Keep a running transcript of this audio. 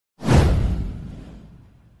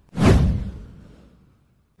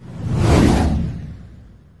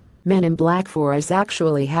Men in Black 4 is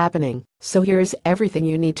actually happening, so here's everything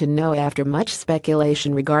you need to know. After much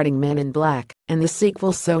speculation regarding Men in Black and the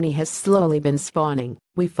sequel Sony has slowly been spawning,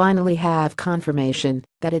 we finally have confirmation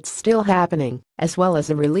that it's still happening, as well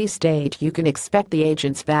as a release date. You can expect the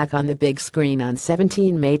agents back on the big screen on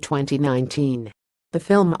 17 May 2019. The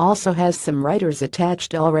film also has some writers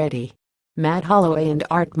attached already. Matt Holloway and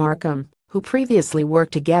Art Markham, who previously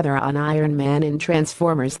worked together on Iron Man and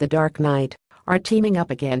Transformers: The Dark Knight, are teaming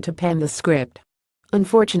up again to pen the script.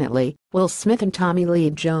 Unfortunately, Will Smith and Tommy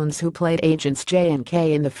Lee Jones, who played Agents J and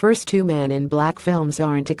K in the first two Men in Black films,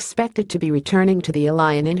 aren't expected to be returning to the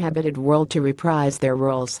alien-inhabited world to reprise their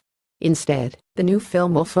roles. Instead, the new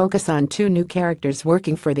film will focus on two new characters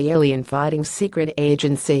working for the alien-fighting secret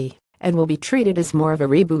agency, and will be treated as more of a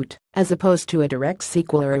reboot, as opposed to a direct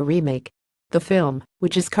sequel or a remake. The film,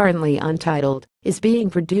 which is currently untitled, is being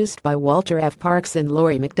produced by Walter F. Parks and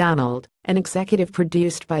Laurie McDonald, and executive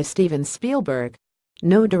produced by Steven Spielberg.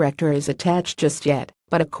 No director is attached just yet,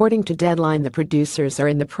 but according to Deadline, the producers are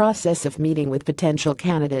in the process of meeting with potential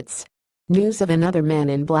candidates. News of another Men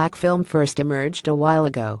in Black film first emerged a while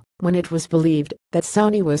ago, when it was believed that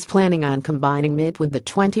Sony was planning on combining it with the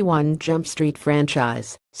 21 Jump Street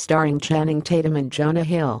franchise, starring Channing Tatum and Jonah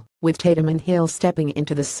Hill, with Tatum and Hill stepping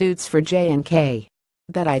into the suits for J and K.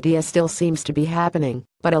 That idea still seems to be happening,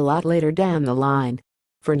 but a lot later down the line.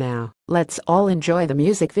 For now, let's all enjoy the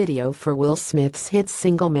music video for Will Smith's hit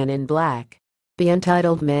single Men in Black. The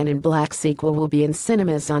untitled Men in Black sequel will be in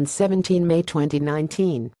cinemas on 17 May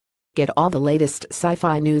 2019. Get all the latest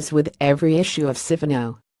sci-fi news with every issue of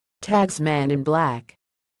Sifano. Tags Men in Black.